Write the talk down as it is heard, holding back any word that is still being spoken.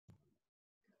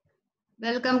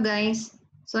Welcome guys.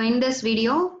 So in this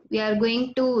video we are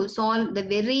going to solve the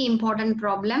very important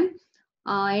problem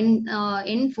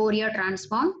in Fourier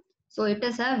transform. So it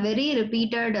is a very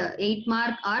repeated 8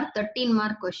 mark or 13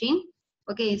 mark question.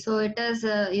 Okay, so it is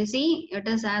you see it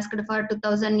is asked for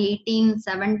 2018,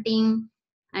 17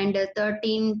 and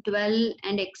 13, 12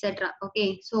 and etc.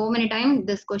 Okay, so many times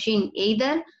this question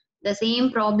either the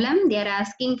same problem they are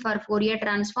asking for Fourier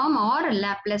transform or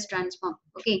Laplace transform.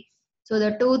 Okay. So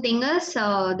the two things is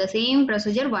the same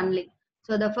procedure only.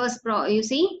 So the first you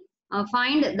see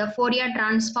find the Fourier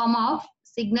transform of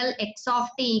signal x of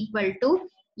t equal to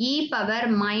e power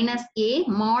minus a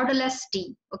modulus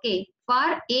t. Okay,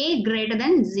 for a greater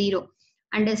than 0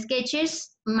 and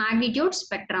sketches magnitude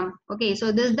spectrum. Okay,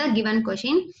 so this is the given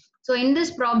question. So in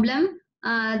this problem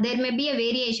there may be a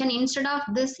variation instead of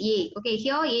this a. Okay,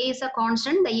 here a is a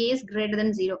constant, the a is greater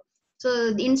than 0.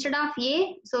 So instead of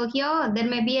a, so here there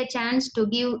may be a chance to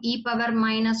give e power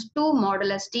minus 2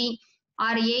 modulus t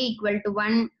or a equal to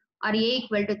 1 or a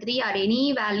equal to 3 or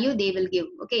any value they will give.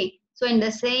 Okay. So in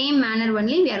the same manner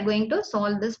only we are going to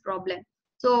solve this problem.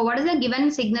 So what is the given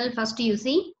signal? First you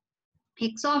see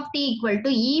x of t equal to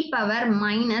e power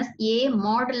minus a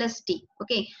modulus t.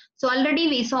 Okay. So already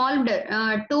we solved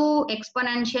two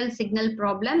exponential signal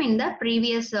problem in the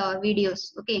previous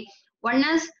videos. Okay. One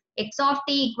is x of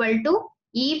t equal to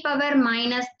e power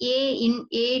minus a in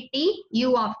a t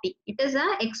u of t. It is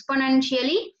a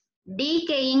exponentially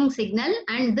decaying signal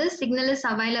and this signal is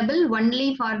available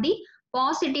only for the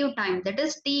positive time, that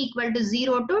is t equal to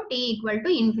 0 to t equal to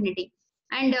infinity.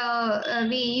 And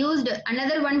we used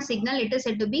another one signal, it is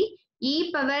said to be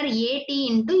e power at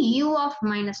into u of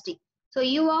minus t. So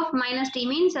u of minus t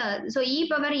means, so e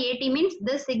power at means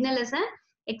this signal is a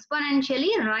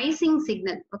exponentially rising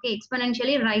signal. Okay,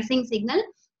 exponentially rising signal,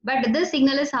 but this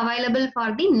signal is available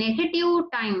for the negative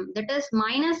time, that is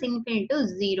minus infinity to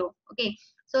 0. Okay,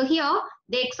 so here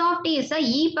the x of t is a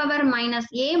e power minus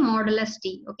a modulus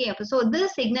t. Okay, so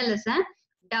this signal is a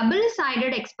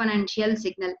double-sided exponential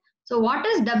signal. So what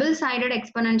is double-sided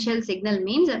exponential signal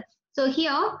means? So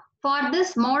here for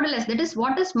this modulus, that is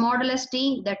what is modulus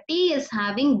t? The t is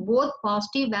having both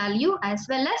positive value as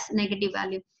well as negative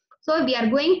value. So we are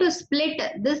going to split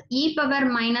this e power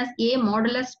minus a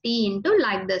modulus t into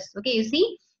like this. Okay, you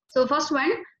see. So first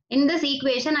one, in this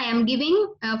equation I am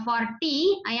giving for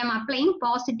t, I am applying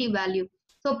positive value.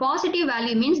 So positive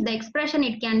value means the expression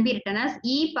it can be written as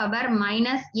e power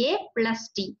minus a plus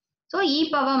t. So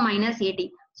e power minus at.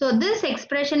 So this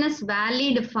expression is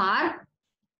valid for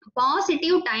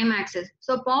positive time axis.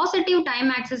 So positive time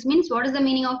axis means, what is the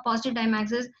meaning of positive time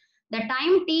axis? The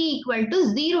time t equal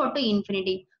to 0 to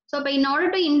infinity. So in order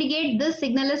to indicate this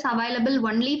signal is available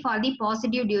only for the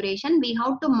positive duration, we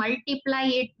have to multiply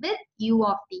it with u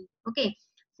of t. Okay.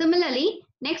 Similarly,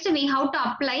 next we have to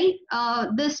apply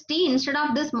this t, instead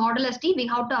of this modulus t, we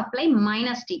have to apply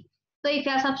minus t. So if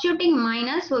you are substituting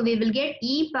minus, so we will get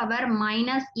e power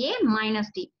minus a minus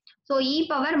t. So e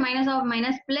power minus of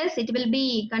minus plus, it will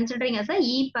be considering as a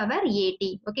e power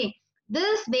at. Okay.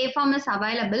 This waveform is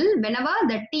available whenever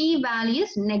the t value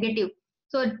is negative.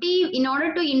 So t, in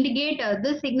order to indicate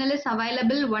this signal is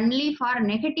available only for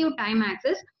negative time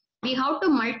axis, we have to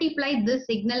multiply this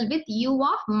signal with u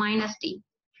of minus t.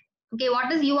 Okay,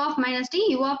 what is u of minus t?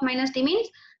 U of minus t means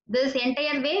this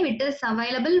entire wave it is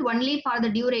available only for the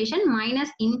duration minus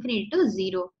infinity to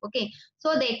 0. Okay,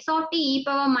 so the x of t e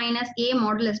power minus a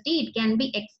modulus t, it can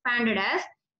be expanded as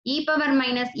e power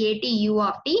minus at u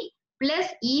of t plus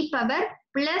e power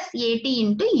plus at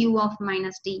into u of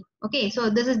minus t. Okay, so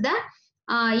this is the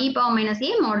e power minus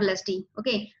a modulus t.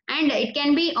 Okay, and it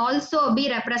can be also be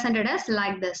represented as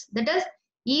like this, that is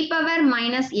e power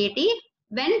minus at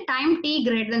when time t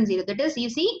greater than 0. That is, you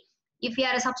see, if you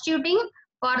are substituting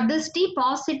for this t,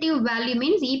 positive value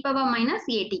means e power minus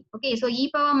at. Okay, so e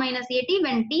power minus at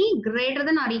when t greater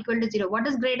than or equal to 0. What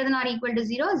is greater than or equal to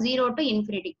 0? 0 to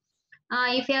infinity.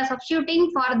 If you are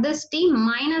substituting for this t,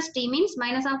 minus t means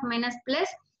minus of minus plus.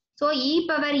 So e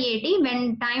power at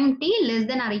when time t less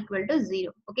than or equal to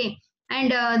 0. Okay,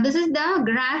 and this is the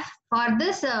graph for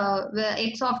this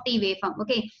x of t waveform.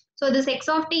 Okay, so this x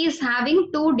of t is having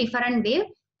two different waves.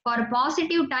 For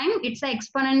positive time, it's an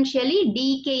exponentially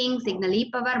decaying signal,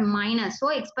 e power minus, so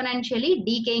exponentially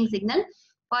decaying signal.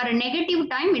 For a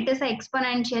negative time, it is an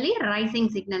exponentially rising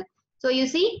signal. So you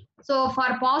see, so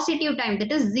for positive time,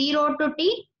 that is 0 to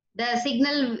t, the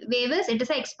signal wave is, it is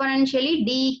exponentially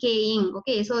decaying.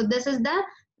 Okay, so this is the,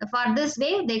 for this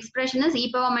wave, the expression is e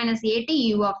power minus at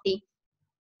u of t.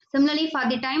 Similarly, for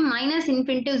the time minus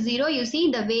infinity to 0, you see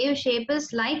the wave shape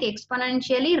is like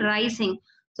exponentially rising.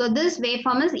 So this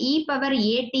waveform is e power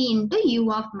at into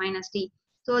u of minus t.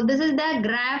 So this is the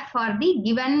graph for the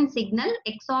given signal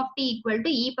x of t equal to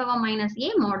e power minus a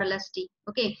modulus t.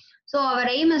 Okay. So our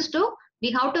aim is to, we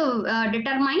have to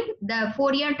determine the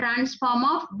Fourier transform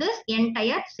of this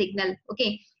entire signal.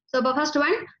 Okay. So the first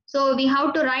one, so we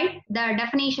have to write the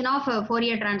definition of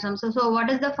Fourier transform. So what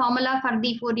is the formula for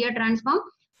the Fourier transform?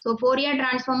 So Fourier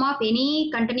transform of any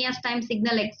continuous time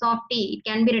signal x of t, it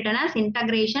can be written as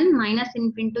integration minus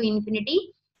infinity to infinity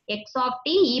x of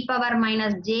t e power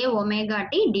minus j omega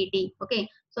t dt. Okay.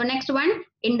 So next one,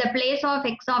 in the place of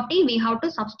x of t, we have to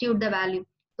substitute the value.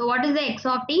 So what is the x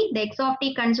of t? The x of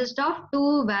t consists of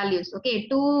two values. Okay,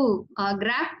 two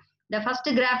graph. The first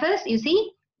graph is, you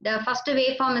see, the first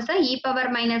waveform is a e power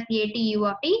minus at u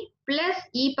of t plus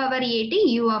e power at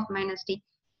u of minus t.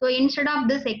 So instead of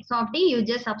this x of t, you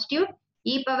just substitute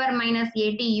e power minus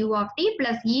at u of t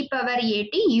plus e power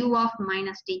at u of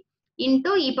minus t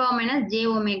into e power minus j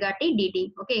omega t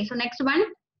dt. Okay, so next one,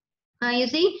 you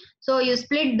see, so you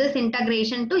split this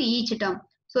integration to each term.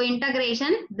 So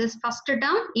integration, this first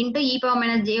term into e power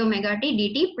minus j omega t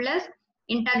dt plus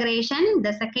integration,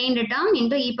 the second term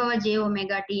into e power j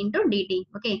omega t into dt.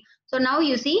 Okay, so now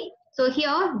you see, so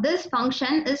here this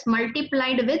function is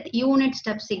multiplied with unit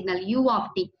step signal u of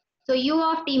t. So u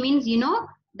of t means, you know,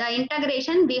 the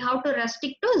integration we have to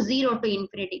restrict to 0 to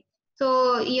infinity.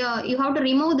 So you have to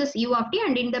remove this u of t,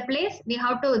 and in the place we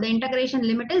have to, the integration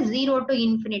limit is 0 to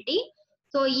infinity.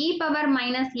 So e power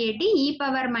minus at e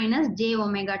power minus j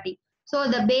omega t. So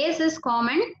the base is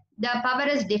common, the power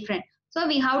is different. So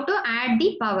we have to add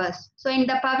the powers. So in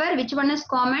the power, which one is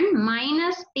common?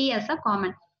 Minus t as a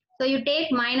common. So you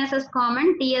take minus as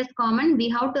common, t as common. We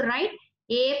have to write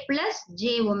a plus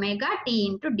j omega t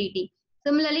into dt.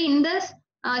 Similarly, in this,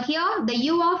 here the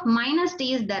u of minus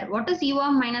t is there. What is u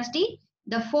of minus t?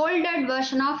 The folded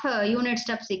version of unit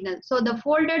step signal. So the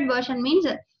folded version means,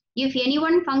 if any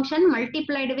one function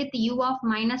multiplied with u of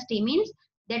minus t means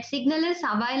that signal is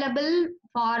available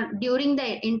for during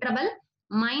the interval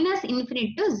minus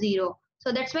infinity to 0.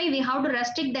 So that's why we have to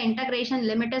restrict the integration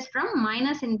limit is from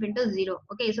minus infinity to 0.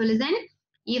 Okay, so listen,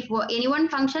 if any one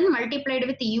function multiplied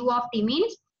with u of t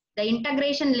means the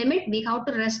integration limit we have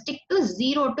to restrict to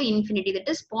 0 to infinity, that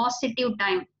is positive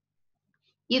time.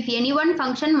 If any one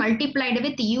function multiplied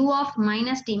with u of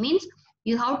minus t means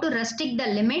you have to restrict the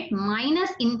limit minus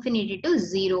infinity to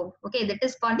 0. Okay, that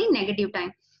is for the negative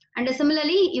time. And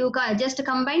similarly, you just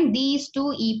combine these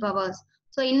two e powers.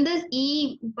 So in this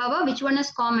e power, which one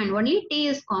is common? Only t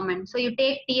is common. So you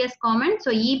take t as common. So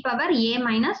e power a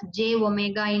minus j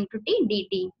omega into t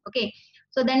dt. Okay.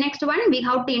 So the next one, we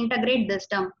have to integrate this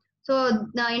term. So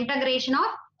the integration of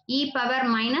e power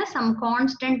minus some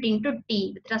constant into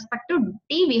t. With respect to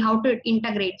t, we have to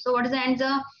integrate. So what is the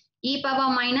answer? E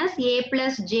power minus a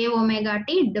plus j omega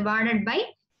t divided by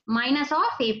minus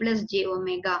of a plus j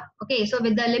omega. Okay, so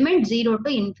with the limit 0 to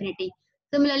infinity.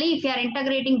 Similarly, if you are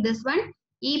integrating this one,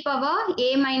 e power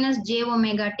a minus j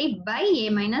omega t by a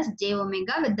minus j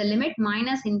omega with the limit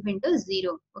minus infinity to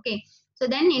 0. Okay, so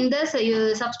then in this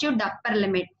you substitute the upper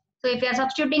limit. So if you are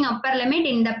substituting upper limit,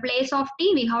 in the place of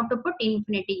t, we have to put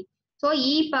infinity. So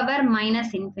e power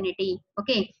minus infinity.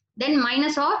 Okay, then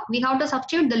minus of, we have to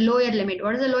substitute the lower limit.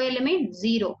 What is the lower limit?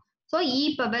 0. So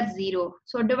e power 0.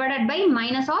 So divided by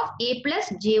minus of a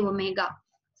plus j omega.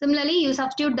 Similarly, you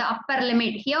substitute the upper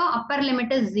limit. Here upper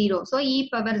limit is 0. So e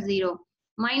power 0.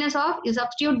 Minus of, you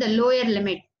substitute the lower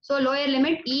limit. So lower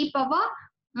limit e power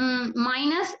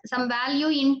minus some value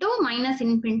into minus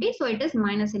infinity. So it is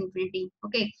minus infinity.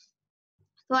 Okay.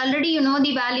 So already you know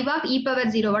the value of e power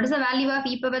 0. What is the value of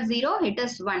e power 0? It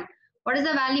is 1. What is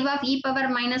the value of e power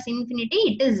minus infinity?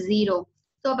 It is 0.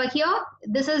 So over here,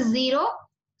 this is 0.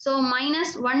 So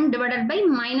minus 1 divided by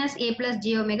minus a plus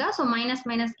j omega. So minus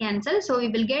minus cancel. So we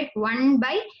will get 1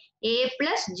 by a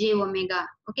plus j omega.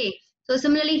 Okay. So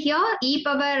similarly here, e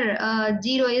power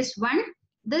 0 is 1.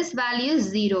 This value is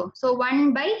 0. So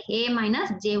 1 by a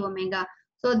minus j omega.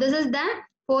 So this is the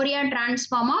Fourier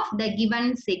transform of the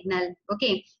given signal.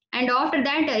 Okay, and after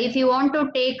that, if you want to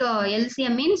take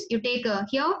LCM means you take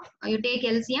here you take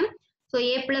LCM. So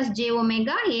a plus j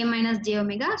omega, a minus j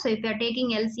omega. So if you are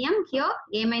taking LCM here,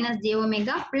 a minus j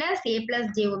omega plus a plus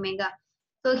j omega.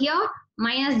 So here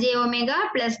minus j omega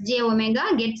plus j omega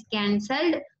gets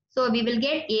cancelled. So we will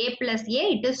get a plus a.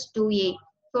 It is 2a.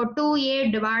 So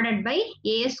 2a divided by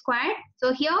a squared.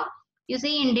 So here, you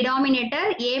see in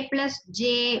denominator a plus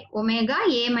j omega,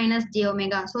 a minus j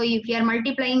omega. So if you are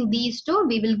multiplying these two,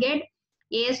 we will get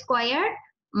a squared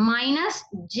minus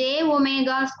j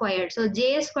omega squared. So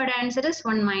j squared answer is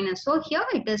 1 minus. So here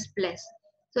it is plus.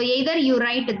 So either you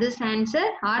write this answer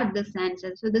or this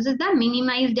answer. So this is the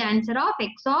minimized answer of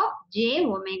x of j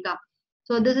omega.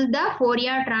 So this is the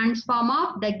Fourier transform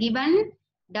of the given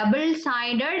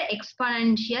double-sided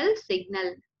exponential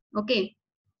signal. Okay.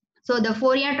 So the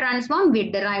Fourier transform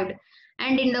we derived.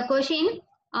 And in the question,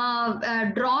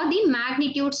 draw the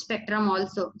magnitude spectrum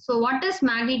also. So what is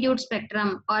magnitude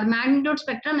spectrum? Or magnitude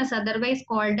spectrum is otherwise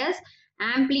called as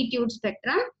amplitude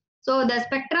spectrum. So the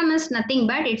spectrum is nothing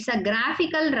but it's a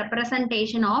graphical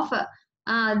representation of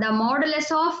the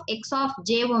modulus of x of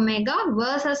j omega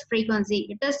versus frequency.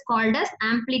 It is called as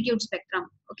amplitude spectrum.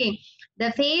 Okay.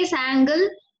 The phase angle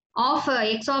of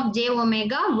x of j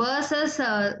omega versus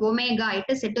omega, it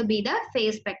is said to be the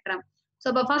phase spectrum.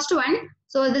 So the first one,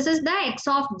 so this is the x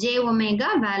of j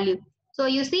omega value. So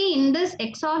you see in this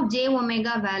x of j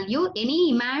omega value,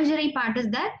 any imaginary part is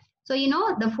there. So you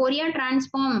know the Fourier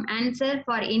transform answer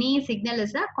for any signal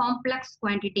is a complex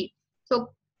quantity. So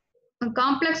a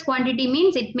complex quantity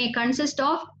means it may consist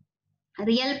of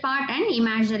real part and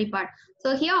imaginary part.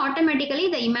 So here automatically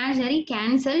the imaginary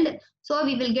cancelled. So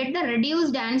we will get the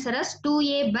reduced answer as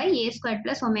 2a by a squared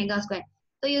plus omega squared.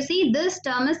 So you see this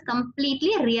term is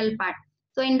completely real part.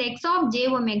 So in the x of j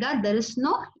omega there is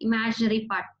no imaginary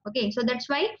part. Okay, so that's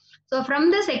why. So from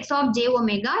this x of j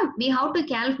omega we have to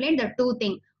calculate the two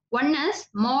things. One is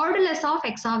modulus of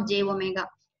x of j omega.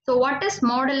 So what is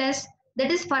modulus? That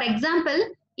is, for example,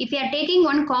 if you are taking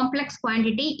one complex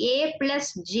quantity a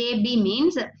plus jb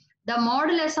means the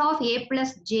modulus of a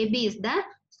plus jb is the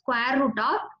square root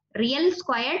of real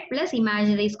squared plus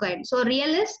imaginary squared. So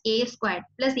real is a squared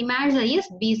plus imaginary is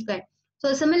b squared.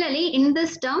 So similarly in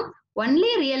this term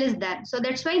only real is there. So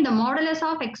that's why the modulus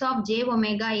of x of j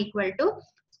omega equal to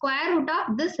square root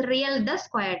of this real the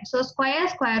squared. So square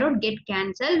root get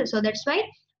cancelled. So that's why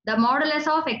the modulus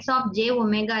of x of j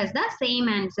omega is the same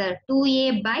answer,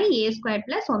 2a by a squared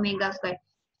plus omega squared.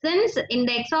 Since in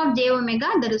the x of j omega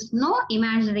there is no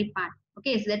imaginary part.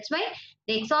 Okay, so that's why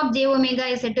the x of j omega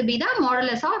is said to be the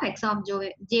modulus of x of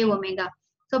j omega.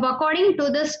 So according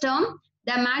to this term,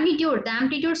 the magnitude, the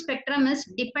amplitude spectrum is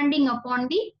depending upon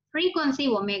the frequency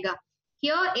omega.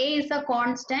 Here a is a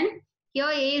constant, here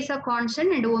a is a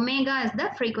constant and omega is the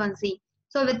frequency.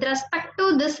 So with respect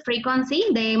to this frequency,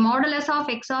 the modulus of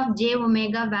x of j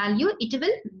omega value, it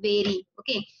will vary.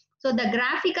 Okay. So the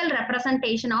graphical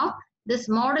representation of this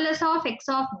modulus of x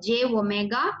of j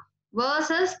omega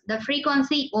versus the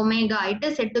frequency omega, it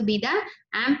is said to be the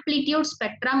amplitude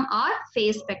spectrum or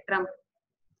phase spectrum.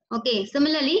 Okay.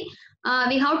 Similarly,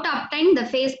 we have to obtain the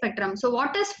phase spectrum. So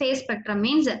what is phase spectrum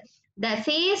means? The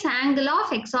phase angle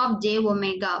of x of j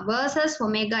omega versus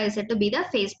omega is said to be the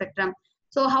phase spectrum.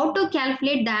 So how to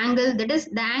calculate the angle? That is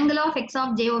the angle of x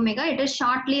of j omega. It is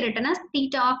shortly written as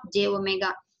theta of j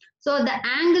omega. So the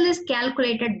angle is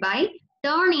calculated by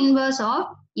tan inverse of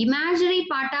imaginary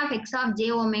part of x of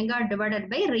j omega divided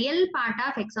by real part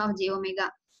of x of j omega.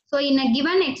 So in a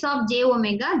given x of j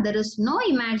omega, there is no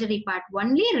imaginary part,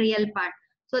 only real part.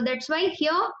 So that's why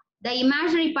here the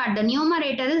imaginary part, the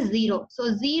numerator is 0.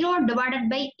 So 0 divided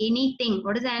by anything.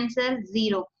 What is the answer?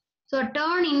 0. So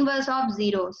tan inverse of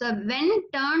 0. So when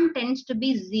tan tends to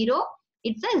be 0,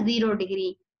 it's a 0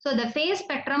 degree. So the phase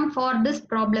spectrum for this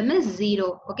problem is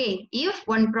 0. Okay. If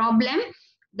one problem,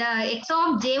 the x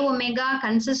of j omega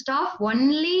consists of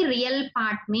only real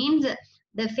part means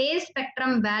the phase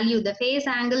spectrum value, the phase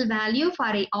angle value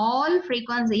for all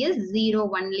frequency is 0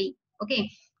 only.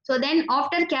 Okay. So then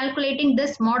after calculating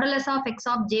this modulus of x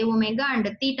of j omega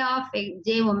and theta of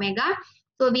j omega,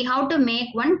 so we have to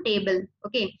make one table.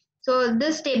 Okay. So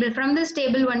this table, from this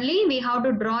table only we have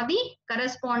to draw the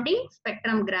corresponding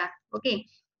spectrum graph. Okay.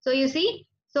 So you see,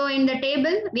 so in the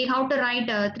table we have to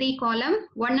write 3 column.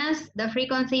 One is the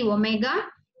frequency omega,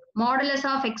 modulus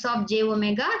of x of j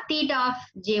omega, theta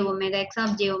of j omega, x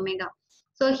of j omega.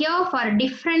 So here for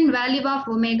different value of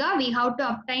omega, we have to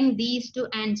obtain these two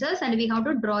answers and we have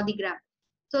to draw the graph.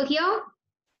 So here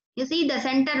you see the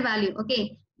center value.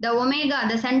 Okay, the omega,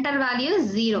 the center value is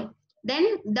 0.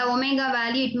 Then the omega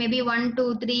value, it may be 1,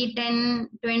 2, 3, 10,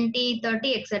 20,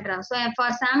 30, etc. So for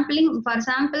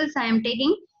samples, I am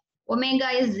taking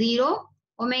omega is 0,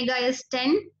 omega is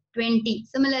 10, 20.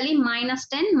 Similarly, minus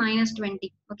 10, minus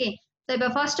 20. Okay. So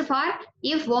first of all,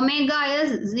 if omega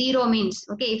is 0 means,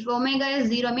 okay, if omega is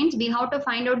 0 means we have to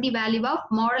find out the value of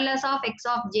modulus of x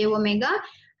of j omega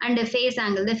and the phase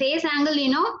angle. The phase angle,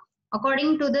 you know,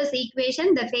 according to this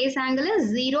equation, the phase angle is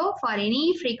 0 for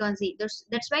any frequency.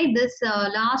 That's why this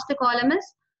last column is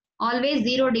always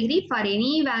 0 degree for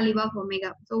any value of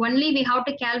omega. So only we have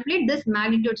to calculate this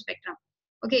magnitude spectrum.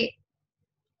 Okay.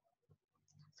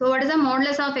 So what is the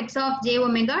modulus of x of j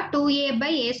omega? 2a by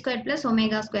a square plus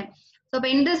omega square. So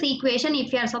in this equation,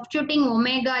 if you are substituting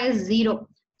omega is 0.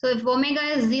 So if omega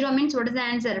is 0 means what is the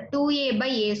answer? 2a by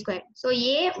a square. So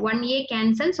a, 1a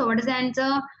cancel. So what is the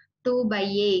answer? 2 by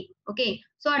a. Okay.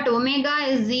 So at omega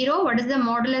is 0, what is the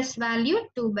modulus value?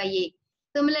 2 by a.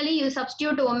 Similarly, you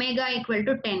substitute omega equal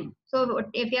to 10. So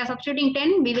if you are substituting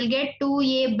 10, we will get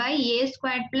 2a by a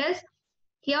squared plus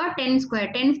here 10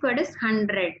 square. 10 squared is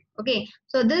 100. Okay.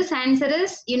 So this answer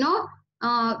is,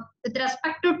 with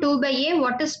respect to 2 by a,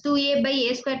 what is 2a by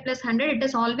a squared plus 100? It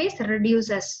is always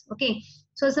reduces. Okay.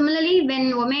 So similarly,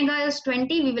 when omega is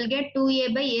 20, we will get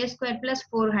 2a by a squared plus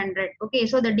 400. Okay.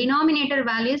 So the denominator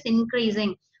value is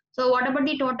increasing. So what about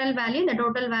the total value? The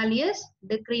total value is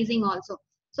decreasing also.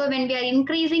 So when we are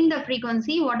increasing the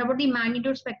frequency, what about the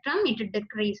magnitude spectrum? It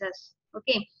decreases.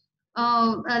 Okay.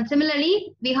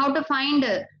 Similarly, we have to find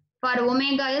for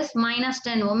omega is minus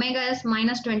 10, omega is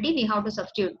minus 20, we have to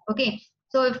substitute. Okay.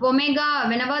 So if omega,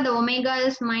 whenever the omega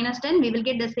is minus 10, we will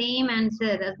get the same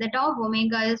answer as that of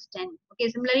omega is 10. Okay.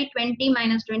 Similarly, 20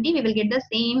 minus 20, we will get the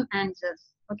same answers.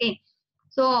 Okay.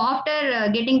 So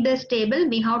after getting this table,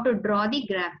 we have to draw the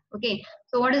graph. Okay.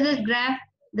 So what is this graph?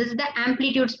 This is the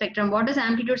amplitude spectrum. What is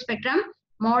amplitude spectrum?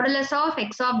 Modulus of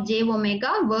x of j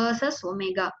omega versus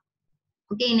omega.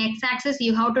 Okay, in x-axis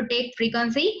you have to take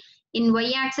frequency. In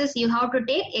y-axis you have to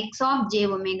take x of j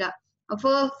omega.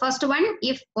 For first one,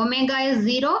 if omega is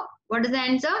 0, what is the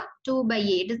answer? 2 by a.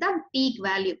 It is the peak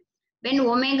value. When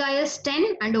omega is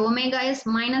 10 and omega is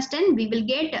minus 10, we will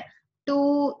get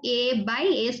 2a by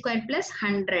a squared plus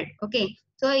 100. Okay.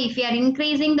 So if you are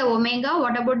increasing the omega,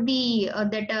 what about the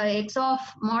x of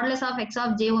modulus of x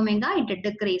of j omega? It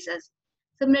decreases.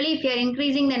 Similarly, if you are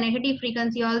increasing the negative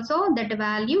frequency also, that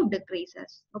value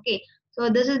decreases. Okay. So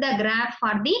this is the graph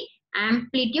for the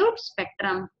amplitude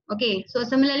spectrum. Okay. So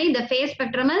similarly, the phase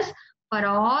spectrum is for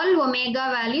all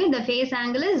omega value, the phase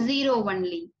angle is 0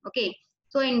 only. Okay.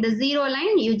 So in the 0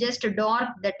 line, you just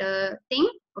dot that thing.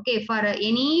 Okay. For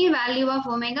any value of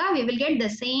omega, we will get the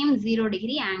same 0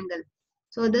 degree angle.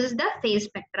 So this is the phase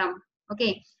spectrum.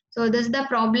 Okay. So this is the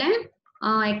problem.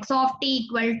 X of t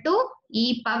equal to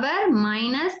e power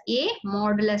minus a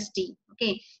modulus t.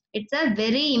 Okay, it's a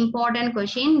very important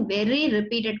question, very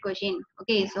repeated question.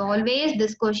 Okay, so always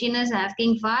this question is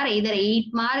asking for either 8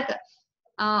 mark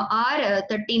or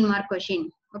 13 mark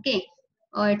question. Okay,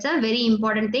 it's a very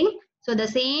important thing. So the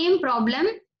same problem,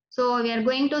 so we are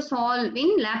going to solve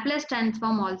in Laplace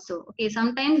transform also. Okay,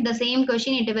 sometimes the same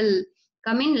question it will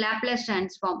come in Laplace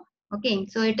transform. Okay,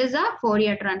 so it is a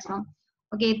Fourier transform.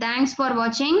 Okay, thanks for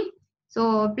watching.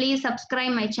 So please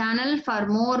subscribe my channel for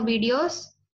more videos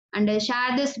and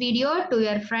share this video to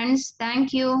your friends.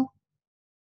 Thank you.